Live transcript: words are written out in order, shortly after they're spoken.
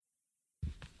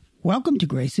Welcome to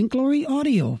Grace and Glory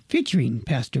Audio, featuring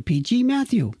Pastor P.G.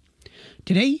 Matthew.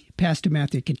 Today, Pastor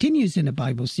Matthew continues in a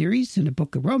Bible series in the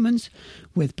book of Romans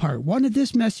with part 1 of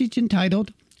this message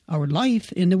entitled, Our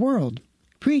Life in the World,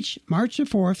 preached March the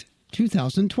 4th,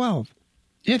 2012.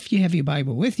 If you have your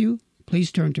Bible with you,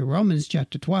 please turn to Romans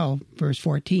chapter 12, verse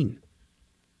 14.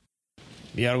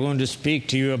 We are going to speak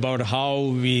to you about how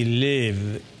we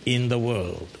live in the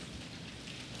world.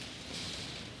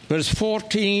 Verse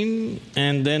 14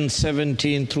 and then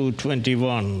 17 through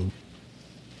 21.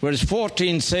 Verse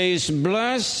 14 says,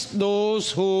 Bless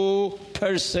those who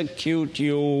persecute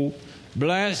you.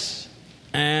 Bless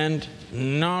and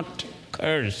not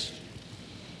curse.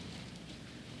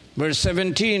 Verse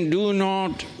 17, Do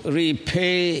not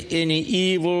repay any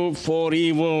evil for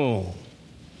evil.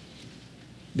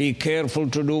 Be careful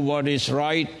to do what is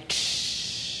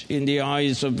right in the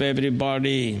eyes of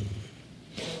everybody.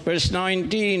 Verse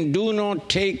 19, Do not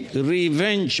take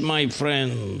revenge, my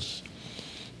friends,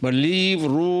 but leave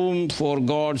room for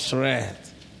God's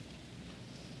wrath.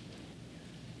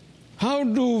 How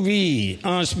do we,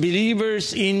 as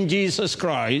believers in Jesus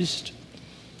Christ,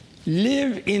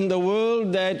 live in the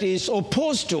world that is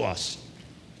opposed to us,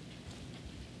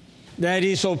 that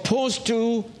is opposed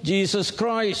to Jesus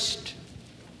Christ?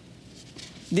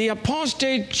 The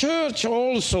apostate church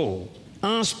also,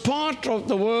 as part of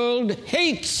the world,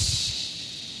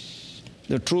 hates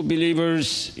the true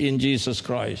believers in Jesus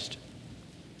Christ.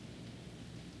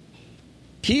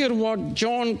 Hear what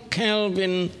John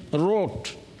Calvin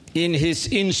wrote in his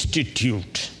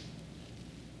Institute.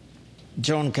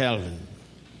 John Calvin.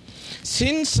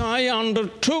 Since I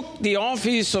undertook the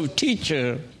office of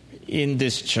teacher in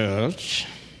this church,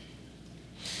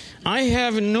 I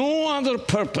have no other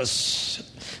purpose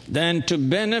than to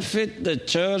benefit the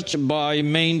church by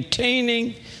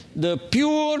maintaining the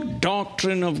pure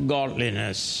doctrine of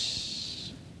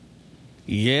godliness.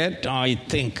 Yet I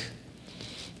think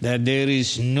that there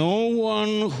is no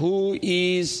one who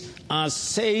is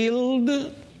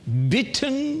assailed,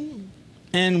 bitten,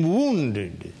 and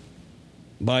wounded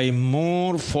by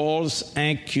more false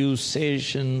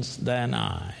accusations than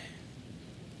I.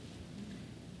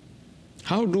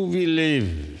 How do we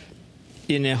live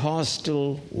in a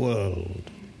hostile world?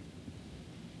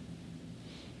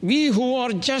 We who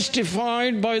are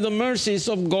justified by the mercies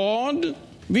of God,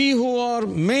 we who are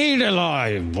made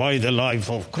alive by the life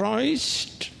of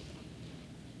Christ,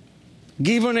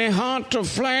 given a heart of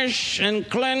flesh and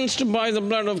cleansed by the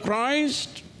blood of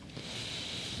Christ,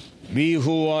 we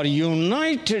who are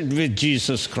united with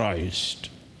Jesus Christ,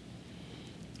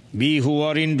 we who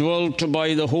are indwelt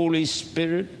by the Holy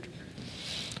Spirit,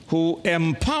 who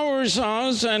empowers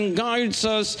us and guides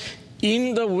us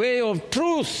in the way of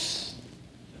truth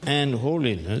and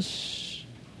holiness,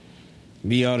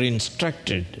 we are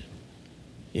instructed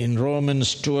in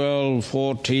Romans 12,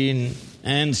 14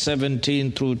 and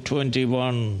 17 through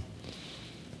 21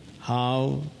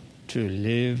 how to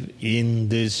live in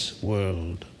this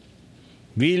world.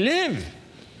 We live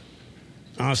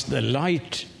as the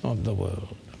light of the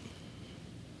world.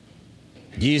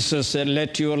 Jesus said,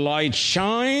 Let your light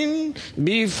shine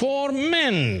before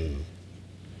men.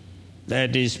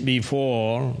 That is,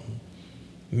 before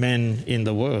men in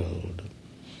the world,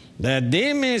 that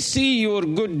they may see your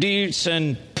good deeds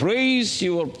and praise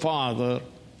your Father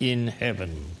in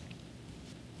heaven.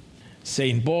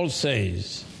 St. Paul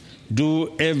says,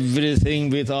 Do everything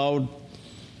without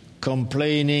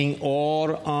complaining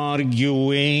or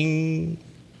arguing,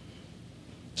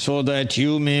 so that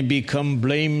you may become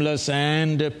blameless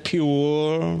and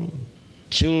pure,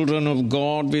 children of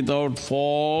God without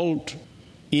fault,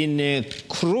 in a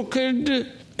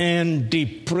crooked and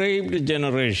depraved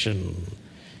generation,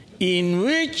 in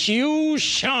which you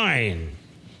shine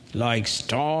like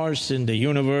stars in the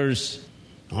universe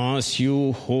as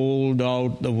you hold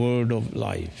out the word of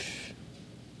life.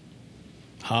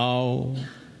 How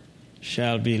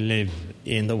shall we live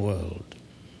in the world?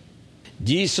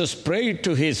 Jesus prayed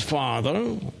to his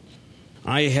Father,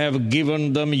 I have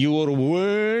given them your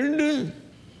word,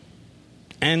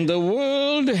 and the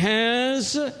world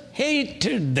has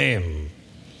hated them,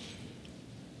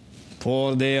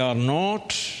 for they are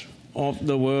not of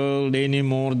the world any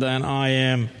more than I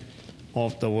am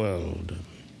of the world.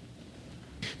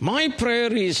 My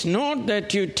prayer is not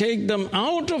that you take them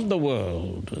out of the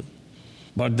world,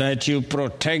 but that you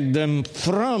protect them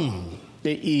from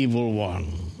the evil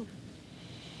one.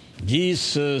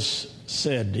 Jesus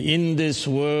said, In this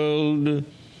world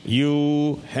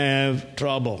you have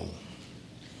trouble,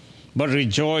 but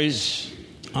rejoice,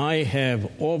 I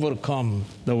have overcome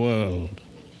the world.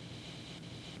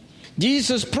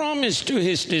 Jesus promised to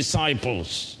his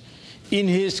disciples in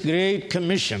His great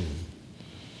commission,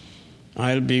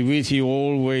 I'll be with you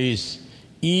always,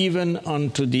 even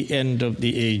unto the end of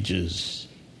the ages.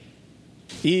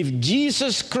 If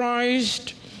Jesus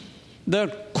Christ,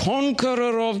 the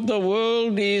conqueror of the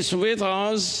world, is with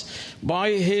us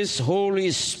by His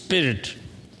Holy Spirit,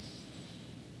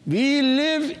 we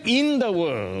live in the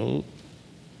world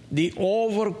the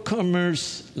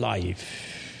overcomer's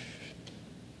life.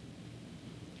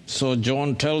 So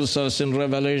John tells us in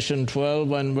Revelation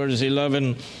 12 and verse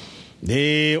 11,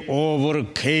 they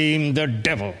overcame the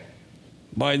devil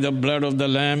by the blood of the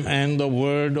Lamb and the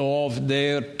word of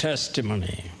their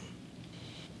testimony.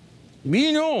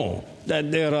 We know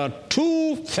that there are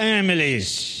two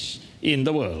families in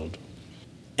the world.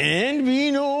 And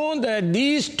we know that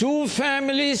these two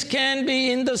families can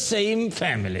be in the same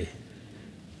family.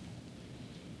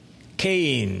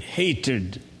 Cain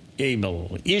hated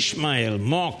Abel. Ishmael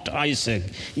mocked Isaac.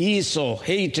 Esau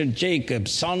hated Jacob.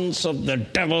 Sons of the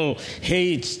devil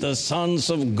hates the sons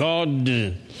of God.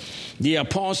 The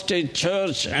apostate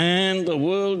church and the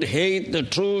world hate the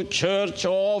true church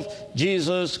of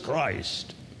Jesus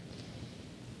Christ.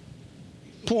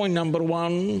 Point number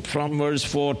 1 from verse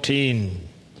 14.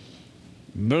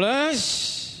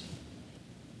 Bless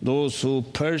those who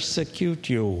persecute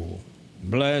you.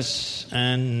 Bless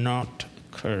and not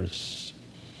curse.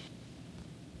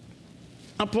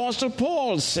 Apostle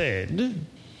Paul said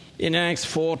in Acts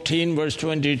 14 verse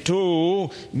 22,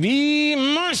 we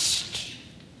must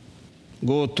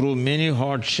go through many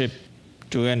hardships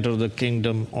to enter the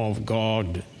kingdom of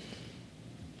God.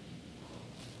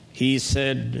 He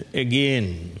said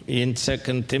again in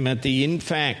 2 Timothy, in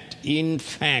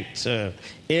fact, sir,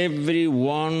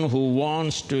 everyone who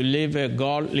wants to live a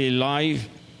godly life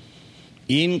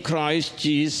in Christ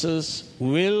Jesus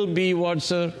will be what,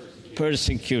 sir?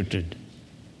 Persecuted.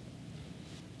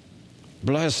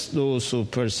 Bless those who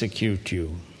persecute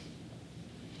you.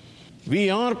 We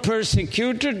are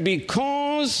persecuted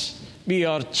because we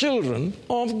are children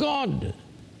of God.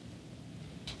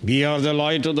 We are the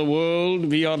light of the world.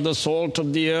 We are the salt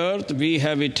of the earth. We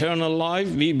have eternal life.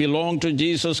 We belong to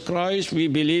Jesus Christ. We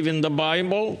believe in the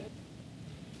Bible.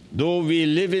 Though we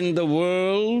live in the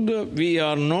world, we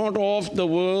are not of the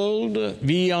world.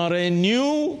 We are a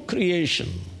new creation.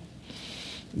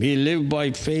 We live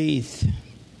by faith.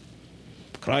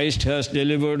 Christ has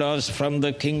delivered us from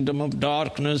the kingdom of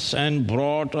darkness and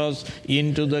brought us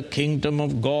into the kingdom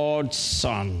of God's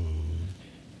Son.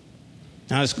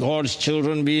 As God's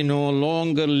children, we no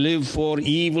longer live for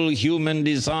evil human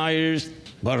desires,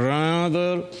 but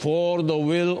rather for the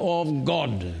will of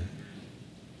God.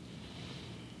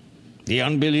 The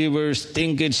unbelievers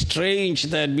think it strange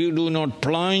that we do not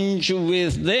plunge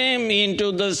with them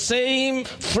into the same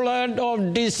flood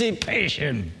of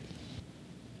dissipation.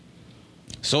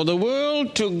 So the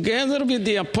world, together with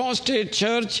the apostate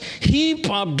church, heap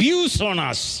abuse on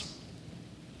us.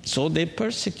 So they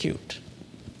persecute.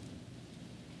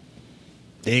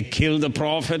 They killed the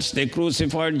prophets. They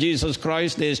crucified Jesus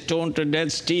Christ. They stoned to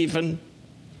death Stephen.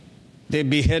 They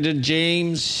beheaded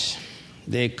James.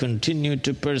 They continue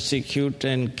to persecute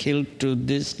and kill to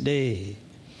this day.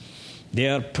 They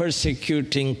are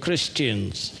persecuting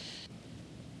Christians.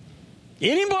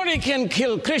 Anybody can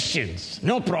kill Christians,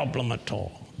 no problem at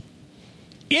all.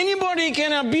 Anybody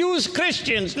can abuse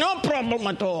Christians, no problem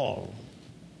at all.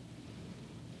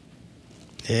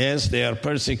 Yes, they are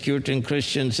persecuting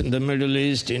Christians in the Middle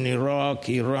East, in Iraq,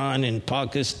 Iran, in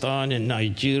Pakistan, in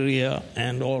Nigeria,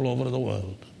 and all over the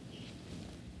world.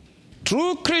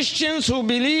 True Christians who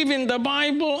believe in the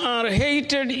Bible are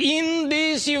hated in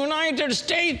these United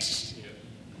States.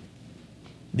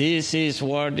 This is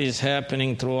what is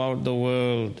happening throughout the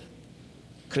world.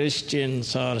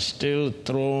 Christians are still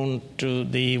thrown to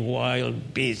the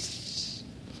wild beasts.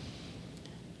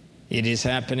 It is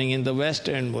happening in the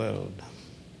Western world.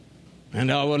 And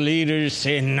our leaders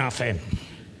say nothing.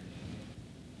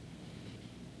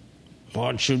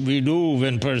 What should we do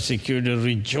when persecuted?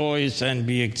 Rejoice and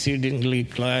be exceedingly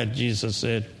glad, Jesus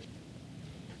said.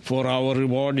 For our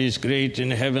reward is great in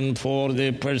heaven, for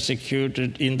they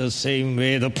persecuted in the same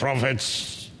way the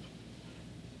prophets.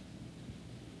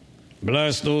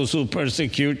 Bless those who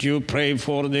persecute you. Pray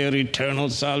for their eternal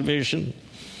salvation.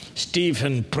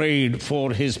 Stephen prayed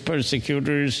for his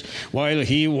persecutors while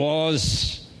he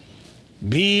was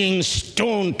being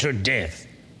stoned to death.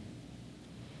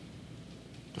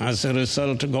 As a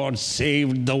result, God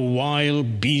saved the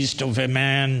wild beast of a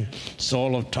man,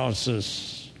 Saul of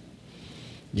Tarsus.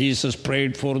 Jesus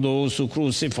prayed for those who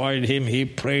crucified him. He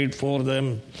prayed for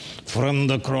them from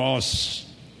the cross.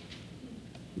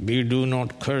 We do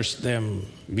not curse them.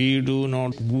 We do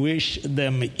not wish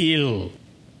them ill.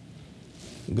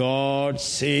 God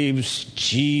saves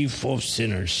chief of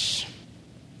sinners.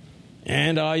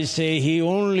 And I say He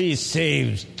only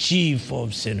saves chief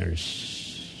of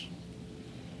sinners.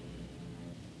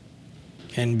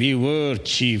 And we were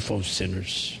chief of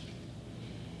sinners.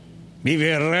 We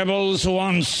were rebels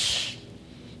once,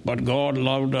 but God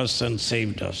loved us and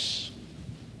saved us.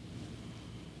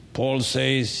 Paul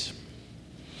says,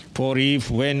 for if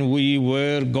when we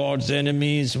were God's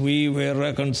enemies, we were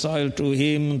reconciled to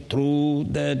Him through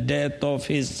the death of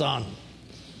His Son.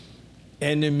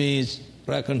 Enemies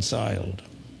reconciled.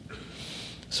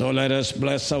 So let us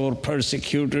bless our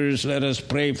persecutors. Let us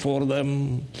pray for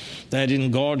them, that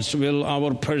in God's will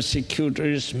our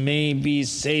persecutors may be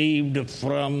saved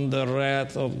from the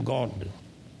wrath of God.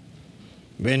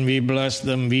 When we bless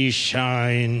them, we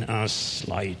shine as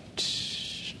light.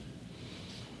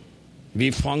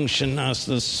 We function as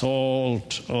the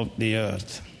salt of the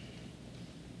earth.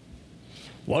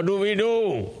 What do we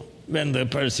do when they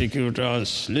persecute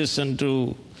us? Listen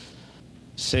to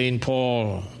St.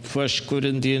 Paul, 1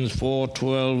 Corinthians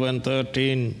 4:12 and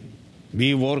 13.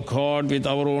 We work hard with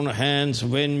our own hands.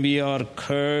 When we are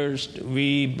cursed,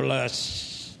 we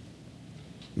bless.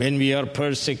 When we are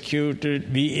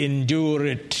persecuted, we endure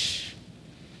it.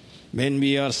 When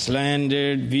we are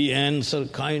slandered, we answer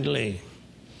kindly.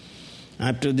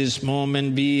 Up to this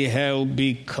moment, we have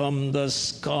become the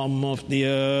scum of the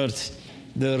earth,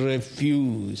 the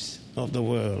refuse of the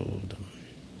world.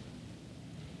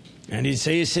 And he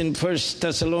says in 1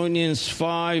 Thessalonians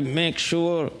 5, make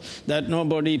sure that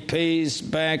nobody pays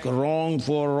back wrong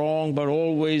for wrong, but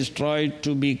always try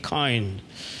to be kind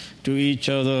to each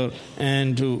other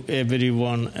and to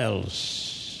everyone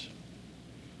else.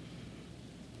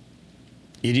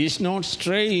 It is not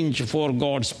strange for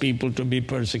God's people to be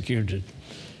persecuted.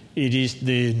 It is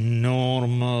the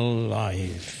normal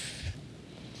life.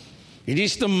 It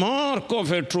is the mark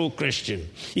of a true Christian.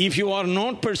 If you are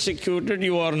not persecuted,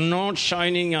 you are not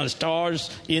shining as stars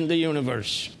in the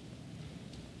universe.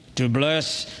 To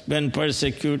bless when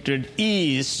persecuted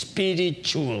is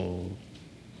spiritual.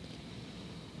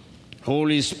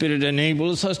 Holy Spirit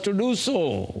enables us to do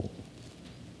so.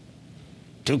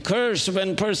 To curse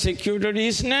when persecuted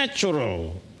is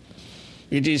natural.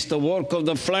 It is the work of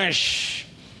the flesh.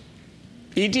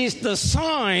 It is the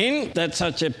sign that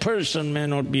such a person may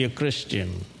not be a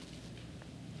Christian.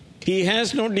 He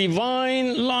has no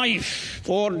divine life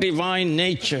or divine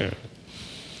nature.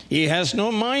 He has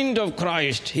no mind of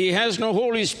Christ. He has no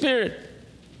Holy Spirit.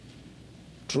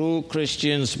 True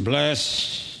Christians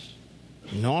bless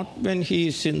not when he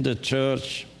is in the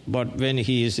church, but when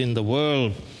he is in the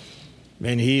world,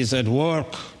 when he is at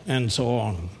work, and so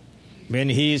on. When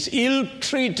he is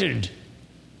ill-treated,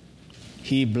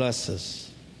 he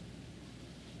blesses.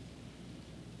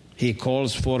 He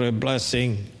calls for a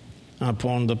blessing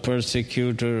upon the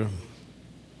persecutor.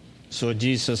 So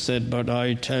Jesus said, but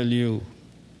I tell you,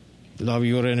 love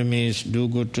your enemies, do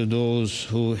good to those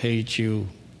who hate you.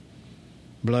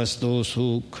 Bless those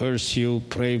who curse you,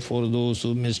 pray for those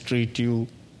who mistreat you.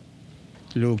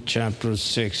 Luke chapter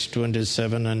 6,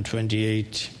 27 and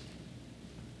 28.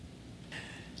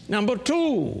 Number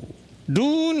 2,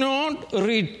 do not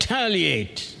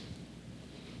retaliate.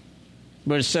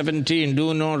 Verse 17,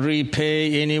 do not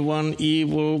repay anyone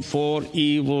evil for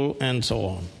evil, and so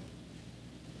on.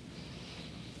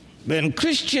 When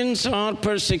Christians are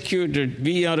persecuted,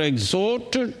 we are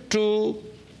exhorted to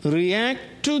react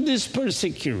to this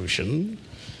persecution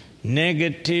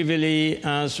negatively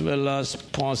as well as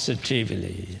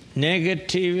positively.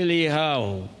 Negatively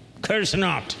how? Curse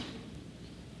not.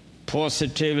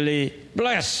 Positively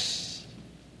bless.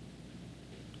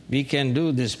 We can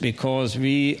do this because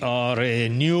we are a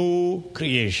new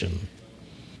creation.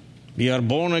 We are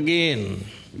born again.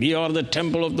 We are the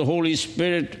temple of the Holy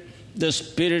Spirit. The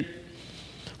Spirit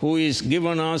who is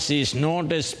given us is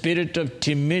not a spirit of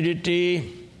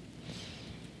timidity,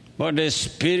 but a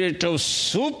spirit of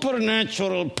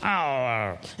supernatural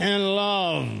power and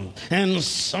love and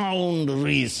sound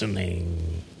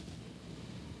reasoning.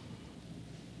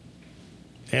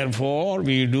 Therefore,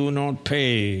 we do not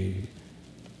pay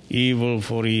evil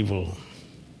for evil.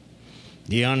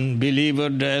 The unbeliever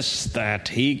does that.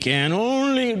 He can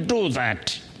only do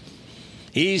that.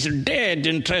 He is dead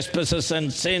in trespasses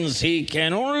and sins. He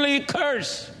can only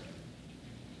curse.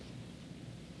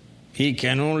 He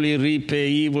can only repay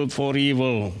evil for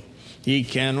evil. He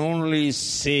can only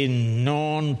sin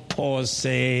non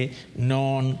posse,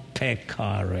 non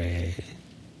peccare.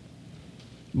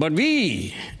 But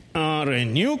we are a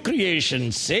new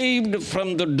creation, saved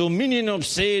from the dominion of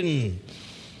sin,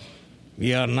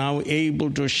 we are now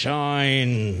able to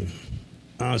shine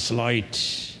as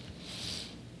light.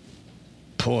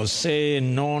 Posse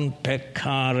non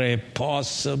peccare,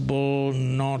 possible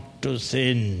not to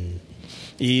sin,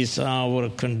 is our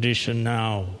condition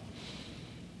now.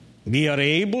 We are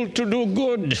able to do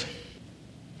good.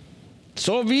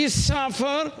 So we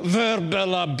suffer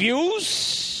verbal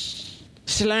abuse,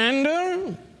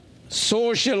 slander,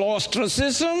 social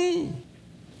ostracism,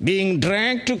 being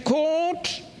dragged to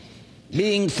court,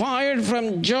 being fired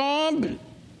from job,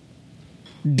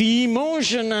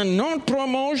 demotion and not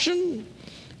promotion,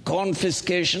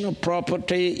 confiscation of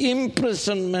property,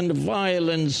 imprisonment,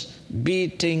 violence,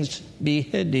 beatings,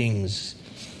 beheadings,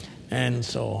 and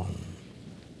so on.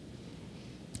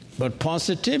 But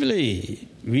positively,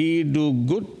 we do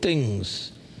good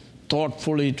things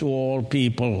thoughtfully to all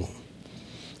people,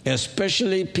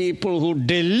 especially people who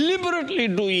deliberately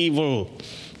do evil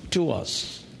to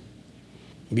us.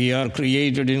 We are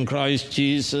created in Christ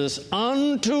Jesus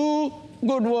unto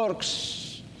good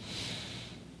works.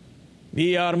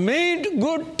 We are made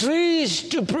good trees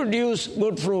to produce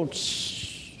good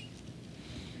fruits.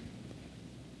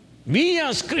 We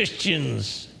as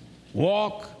Christians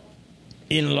walk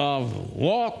in love,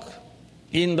 walk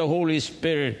in the Holy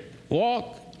Spirit,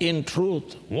 walk in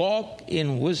truth, walk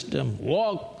in wisdom,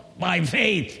 walk by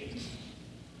faith.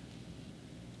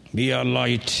 We are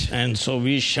light, and so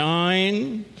we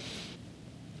shine.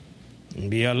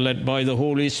 We are led by the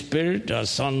Holy Spirit as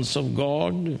sons of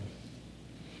God.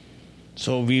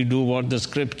 So we do what the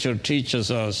Scripture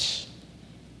teaches us,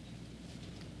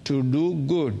 to do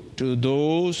good to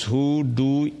those who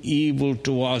do evil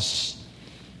to us.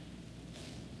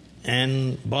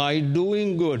 And by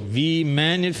doing good, we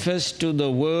manifest to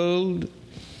the world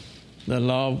the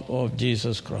love of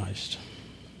Jesus Christ.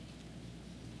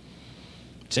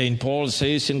 St. Paul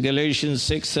says in Galatians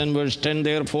 6 and verse 10,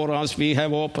 therefore, as we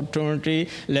have opportunity,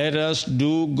 let us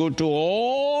do good to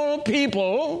all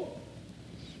people,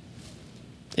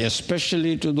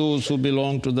 especially to those who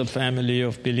belong to the family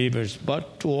of believers,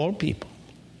 but to all people.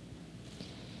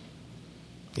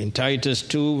 In Titus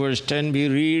 2 verse 10 we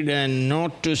read, and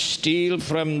not to steal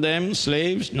from them,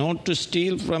 slaves, not to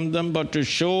steal from them, but to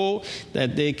show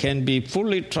that they can be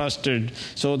fully trusted,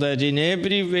 so that in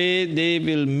every way they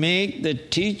will make the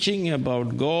teaching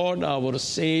about God, our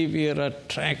Savior,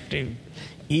 attractive,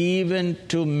 even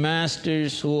to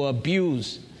masters who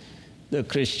abuse the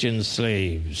Christian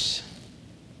slaves.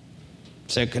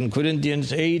 2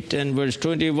 Corinthians 8 and verse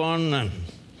 21,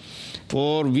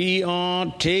 for we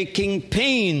are taking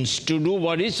pains to do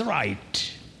what is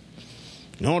right,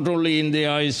 not only in the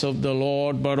eyes of the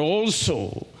Lord, but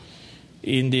also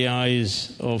in the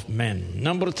eyes of men.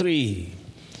 Number 3,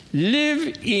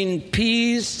 live in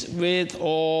peace with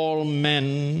all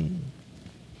men.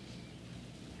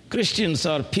 Christians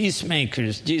are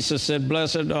peacemakers. Jesus said,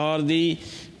 blessed are the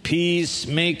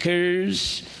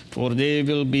peacemakers, for they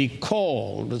will be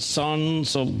called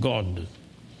sons of God.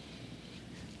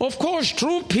 Of course,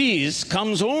 true peace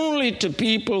comes only to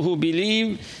people who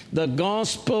believe the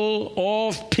gospel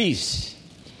of peace.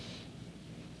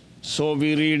 So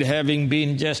we read, having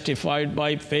been justified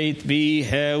by faith, we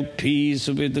have peace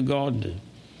with God.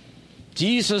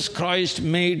 Jesus Christ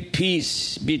made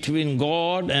peace between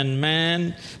God and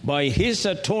man by his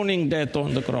atoning death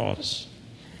on the cross.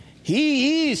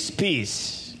 He is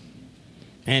peace.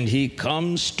 And he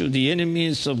comes to the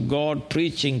enemies of God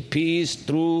preaching peace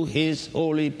through his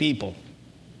holy people.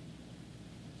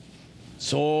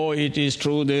 So it is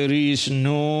true, there is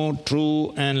no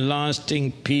true and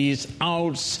lasting peace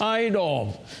outside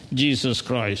of Jesus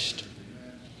Christ.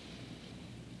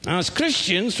 As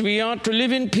Christians, we are to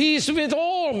live in peace with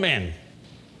all men.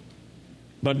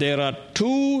 But there are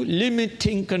 2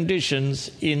 limiting conditions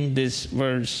in this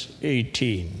verse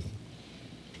 18.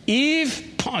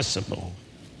 If possible,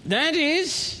 that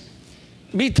is,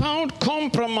 without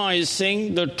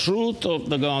compromising the truth of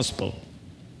the gospel.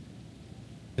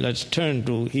 Let's turn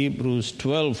to Hebrews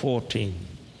 12:14.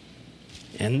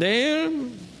 And there,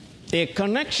 a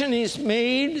connection is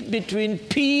made between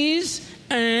peace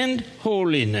and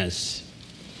holiness.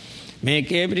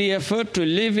 Make every effort to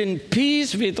live in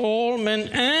peace with all men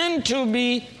and to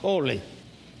be holy.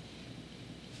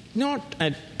 Not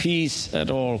at peace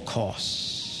at all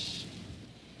costs.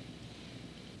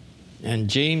 And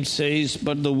James says,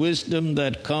 but the wisdom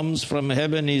that comes from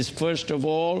heaven is first of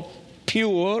all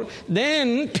pure,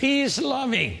 then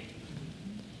peace-loving.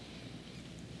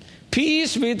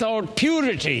 Peace without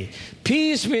purity,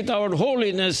 peace without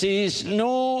holiness is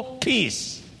no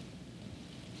peace.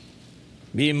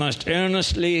 We must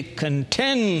earnestly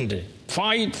contend,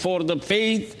 fight for the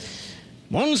faith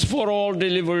once for all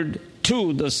delivered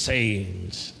to the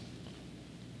saints.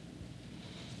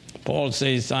 Paul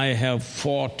says, I have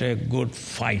fought a good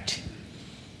fight,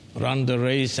 run the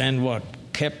race, and what?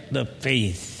 Kept the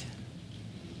faith.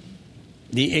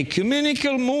 The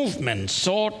ecumenical movement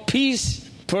sought peace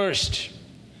first,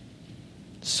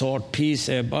 sought peace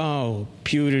above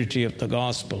purity of the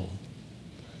gospel.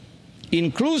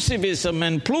 Inclusivism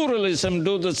and pluralism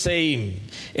do the same.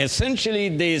 Essentially,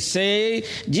 they say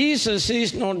Jesus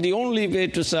is not the only way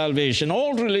to salvation.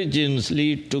 All religions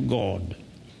lead to God.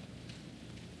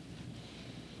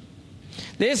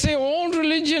 They say all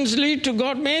religions lead to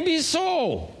God. Maybe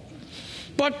so.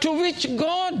 But to which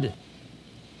God?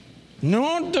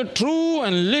 Not the true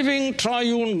and living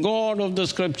triune God of the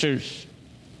Scriptures.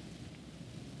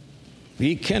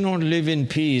 We cannot live in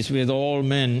peace with all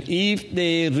men if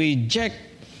they reject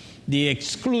the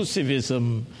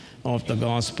exclusivism of the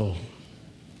gospel.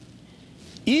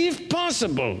 If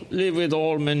possible, live with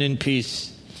all men in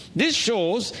peace. This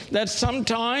shows that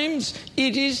sometimes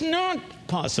it is not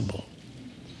possible.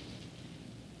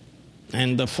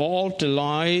 And the fault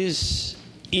lies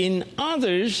in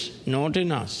others, not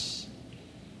in us.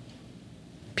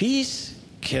 Peace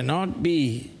cannot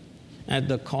be at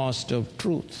the cost of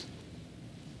truth.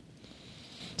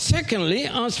 Secondly,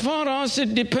 as far as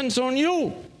it depends on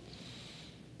you.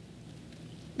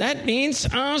 That means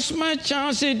as much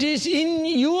as it is in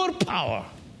your power.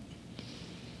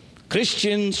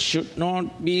 Christians should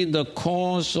not be the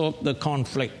cause of the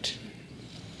conflict,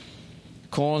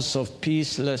 cause of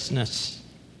peacelessness.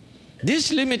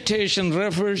 This limitation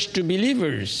refers to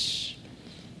believers'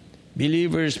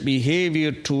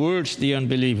 behavior towards the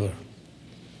unbeliever.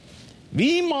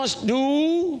 We must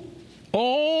do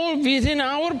all within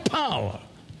our power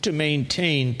to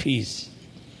maintain peace.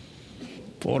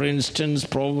 For instance,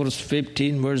 Proverbs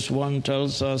 15 verse 1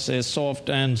 tells us a soft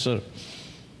answer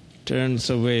turns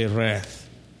away wrath.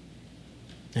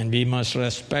 And we must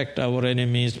respect our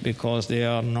enemies because they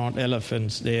are not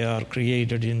elephants. They are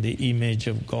created in the image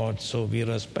of God, so we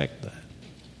respect that.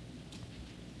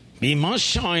 We must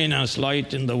shine as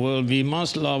light in the world. We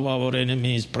must love our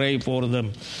enemies, pray for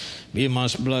them. We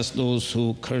must bless those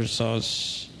who curse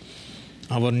us.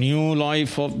 Our new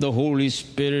life of the Holy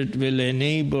Spirit will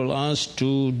enable us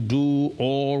to do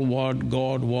all what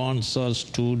God wants us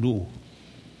to do.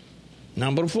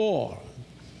 Number 4,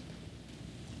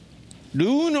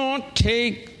 do not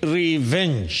take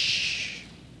revenge,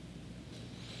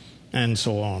 and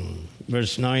so on.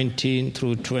 Verse 19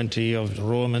 through 20 of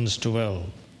Romans 12.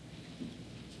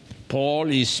 Paul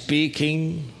is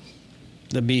speaking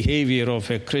the behavior of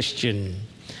a Christian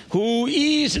who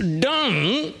is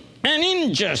done an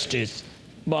injustice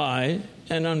by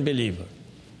an unbeliever.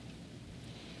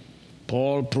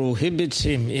 Paul prohibits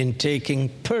him in taking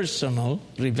personal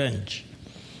revenge.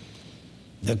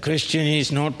 The Christian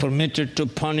is not permitted to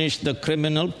punish the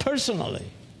criminal personally.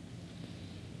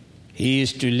 He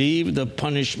is to leave the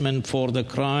punishment for the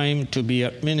crime to be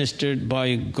administered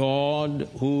by God,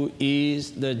 who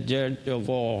is the judge of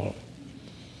all.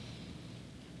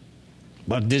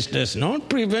 But this does not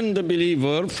prevent the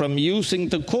believer from using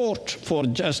the court for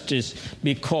justice,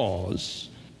 because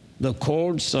the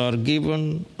courts are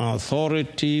given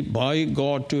authority by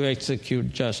God to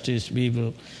execute justice. We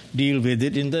will deal with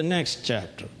it in the next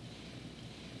chapter.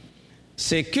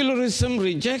 Secularism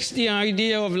rejects the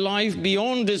idea of life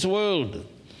beyond this world.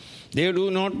 They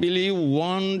do not believe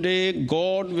one day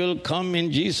God will come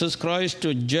in Jesus Christ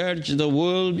to judge the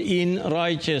world in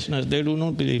righteousness. They do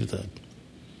not believe that.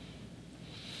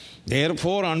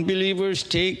 Therefore, unbelievers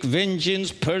take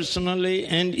vengeance personally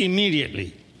and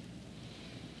immediately.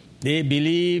 They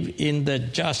believe in the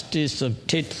justice of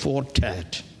tit for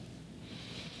tat.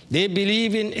 They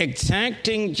believe in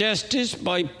exacting justice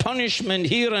by punishment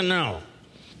here and now.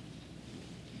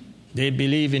 They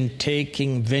believe in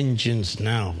taking vengeance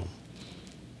now.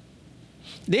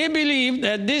 They believe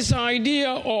that this idea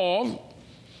of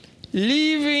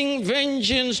leaving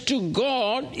vengeance to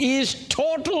God is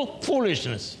total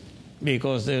foolishness,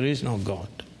 because there is no God.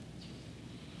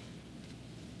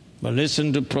 But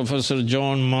listen to Professor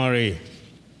John Murray.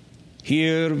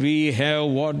 Here we have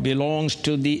what belongs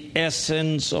to the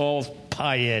essence of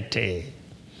piety.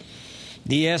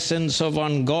 The essence of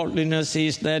ungodliness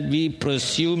is that we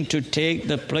presume to take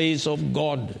the place of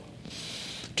God,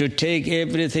 to take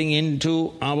everything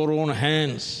into our own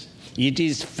hands. It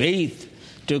is faith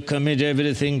to commit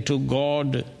everything to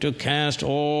God, to cast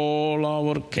all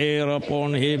our care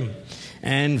upon Him,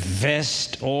 and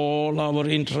vest all our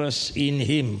interests in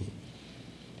Him.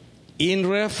 In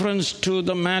reference to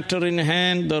the matter in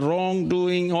hand, the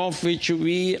wrongdoing of which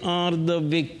we are the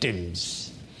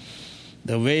victims,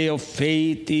 The way of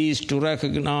faith is to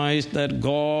recognize that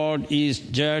God is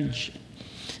judge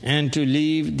and to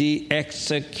leave the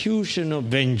execution of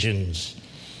vengeance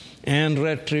and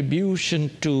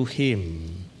retribution to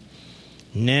Him.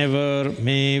 Never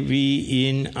may we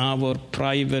in our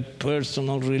private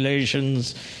personal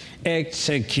relations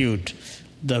execute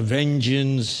the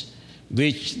vengeance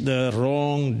which the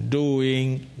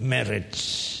wrongdoing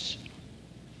merits.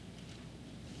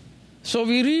 So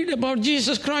we read about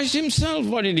Jesus Christ Himself.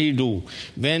 What did He do?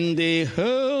 When they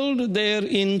hurled their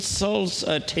insults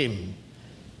at Him,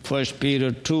 1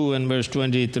 Peter 2 and verse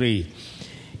 23,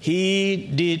 He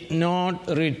did not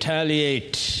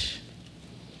retaliate.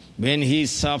 When He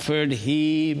suffered,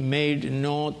 He made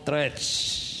no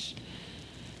threats.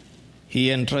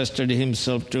 He entrusted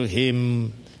Himself to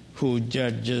Him who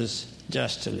judges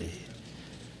justly.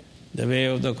 The way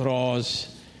of the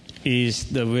cross is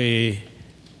the way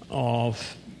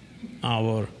of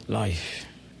our life.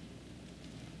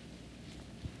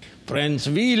 Friends,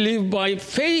 we live by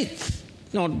faith,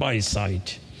 not by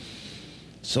sight.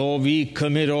 So we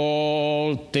commit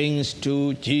all things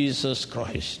to Jesus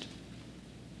Christ.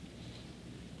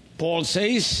 Paul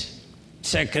says,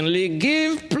 secondly,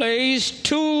 give place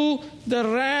to the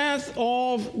wrath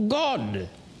of God.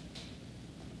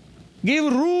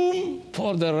 Give room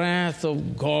for the wrath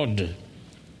of God.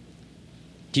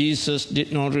 Jesus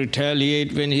did not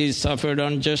retaliate when He suffered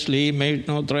unjustly. He made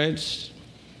no threats.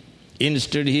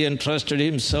 Instead, He entrusted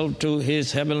Himself to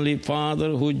His heavenly Father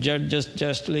who judges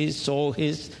justly. So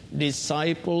His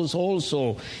disciples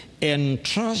also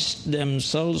entrust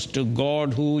themselves to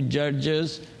God who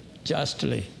judges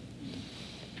justly.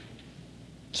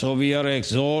 So we are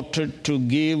exhorted to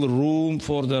give room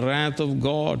for the wrath of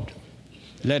God.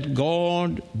 Let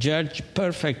God judge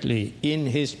perfectly in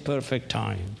His perfect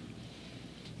time.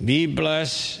 We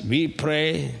bless, we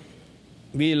pray,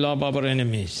 we love our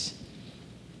enemies.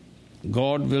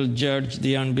 God will judge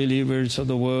the unbelievers of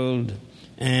the world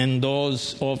and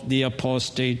those of the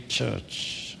apostate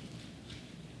church.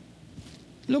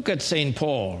 Look at St.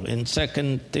 Paul in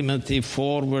 2 Timothy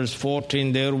 4 verse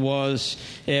 14. There was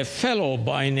a fellow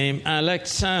by name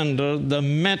Alexander the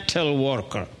metal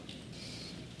worker.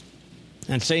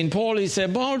 And St. Paul is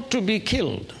about to be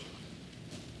killed.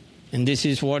 And this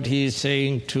is what he is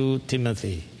saying to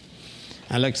Timothy.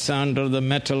 Alexander the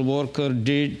metal worker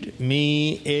did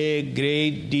me a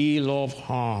great deal of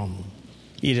harm.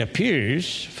 It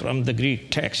appears from the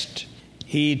Greek text,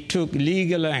 he took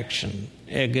legal action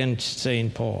against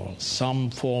St. Paul, some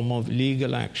form of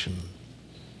legal action.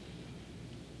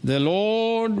 The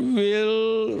Lord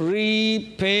will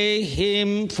repay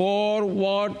him for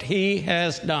what he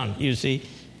has done. You see,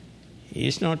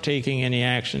 he's not taking any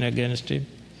action against him,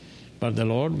 but the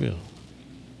Lord will.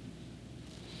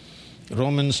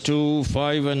 Romans 2,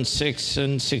 5 and 6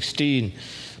 and 16.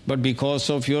 But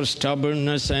because of your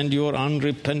stubbornness and your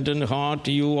unrepentant heart,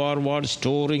 you are what?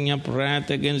 Storing up wrath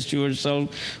against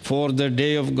yourself for the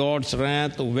day of God's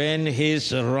wrath, when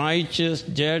His righteous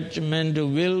judgment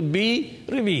will be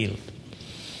revealed.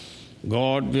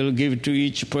 God will give to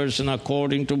each person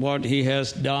according to what he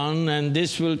has done, and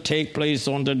this will take place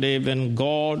on the day when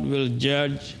God will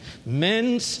judge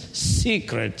men's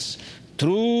secrets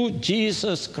through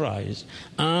Jesus Christ,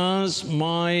 as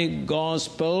my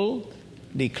gospel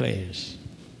declares.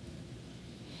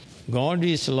 God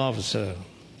is love, sir,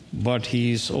 but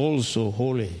He is also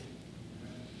holy.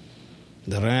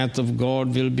 The wrath of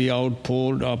God will be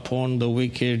outpoured upon the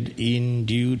wicked in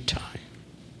due time.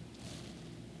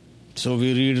 So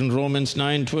we read in Romans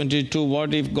 9:22,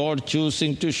 what if God,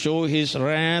 choosing to show His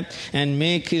wrath and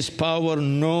make His power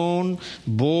known,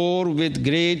 bore with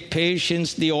great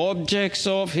patience the objects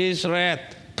of His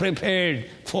wrath, prepared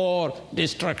for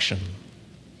destruction?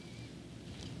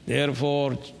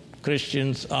 Therefore,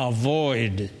 Christians,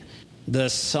 avoid the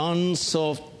sons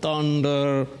of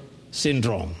thunder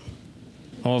syndrome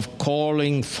of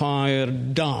calling fire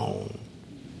down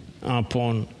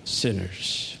upon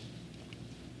sinners.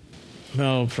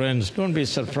 Well, friends, don't be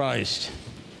surprised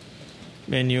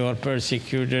when you are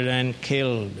persecuted and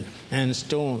killed and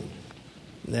stoned.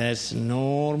 That's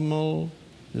normal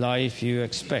life you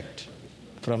expect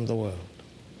from the world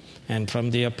and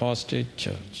from the apostate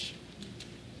church.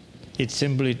 It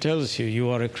simply tells you you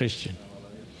are a Christian.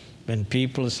 When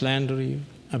people slander you,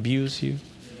 abuse you,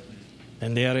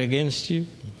 when they are against you,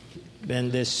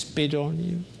 when they spit on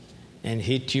you and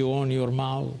hit you on your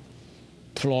mouth,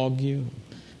 flog you,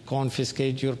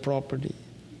 confiscate your property,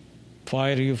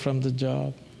 fire you from the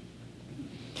job.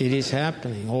 It is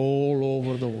happening all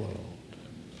over the world.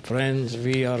 Friends,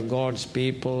 we are God's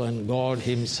people and God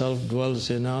Himself dwells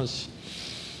in us.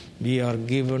 we are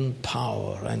given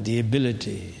power and the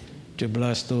ability to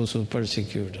bless those who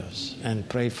persecute us and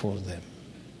pray for them.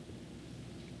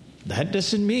 That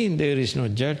doesn't mean there is no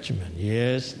judgment.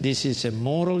 Yes, this is a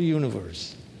moral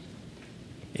universe.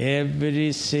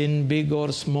 Every sin, big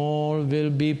or small, will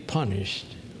be punished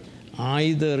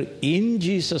either in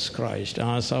Jesus Christ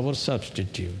as our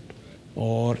substitute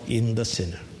or in the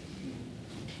sinner.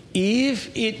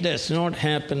 If it does not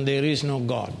happen, there is no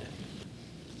God.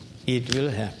 It will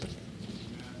happen.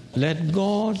 Let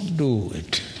God do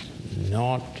it,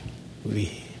 not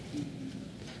we.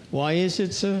 Why is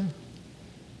it so?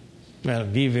 Well,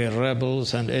 we were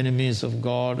rebels and enemies of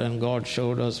God, and God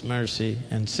showed us mercy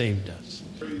and saved us.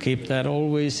 Keep that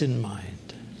always in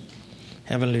mind.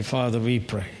 Heavenly Father, we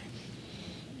pray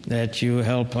that you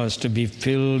help us to be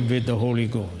filled with the Holy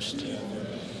Ghost,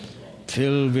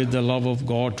 filled with the love of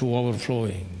God to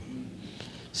overflowing.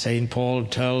 St. Paul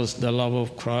tells the love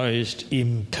of Christ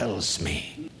impels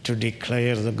me to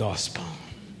declare the gospel.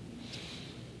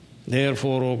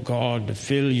 Therefore, O God,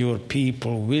 fill your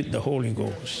people with the Holy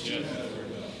Ghost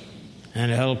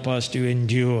and help us to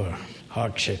endure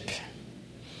hardship.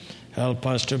 Help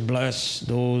us to bless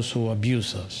those who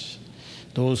abuse us,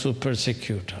 those who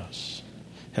persecute us.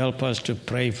 Help us to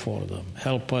pray for them.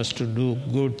 Help us to do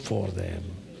good for them.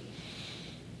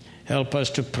 Help us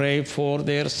to pray for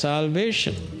their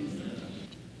salvation.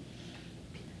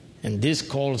 And this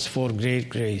calls for great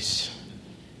grace.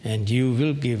 And you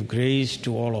will give grace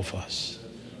to all of us.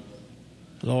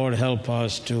 Lord, help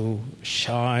us to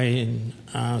shine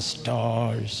as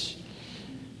stars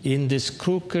in this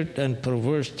crooked and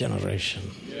perverse generation.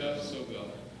 Yes, oh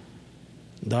God.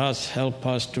 Thus help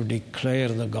us to declare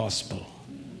the gospel,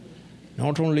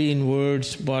 not only in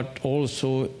words but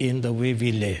also in the way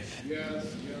we live. Yes.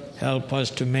 Help us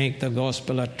to make the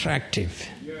gospel attractive.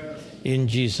 Yes. In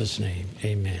Jesus' name,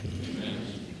 amen.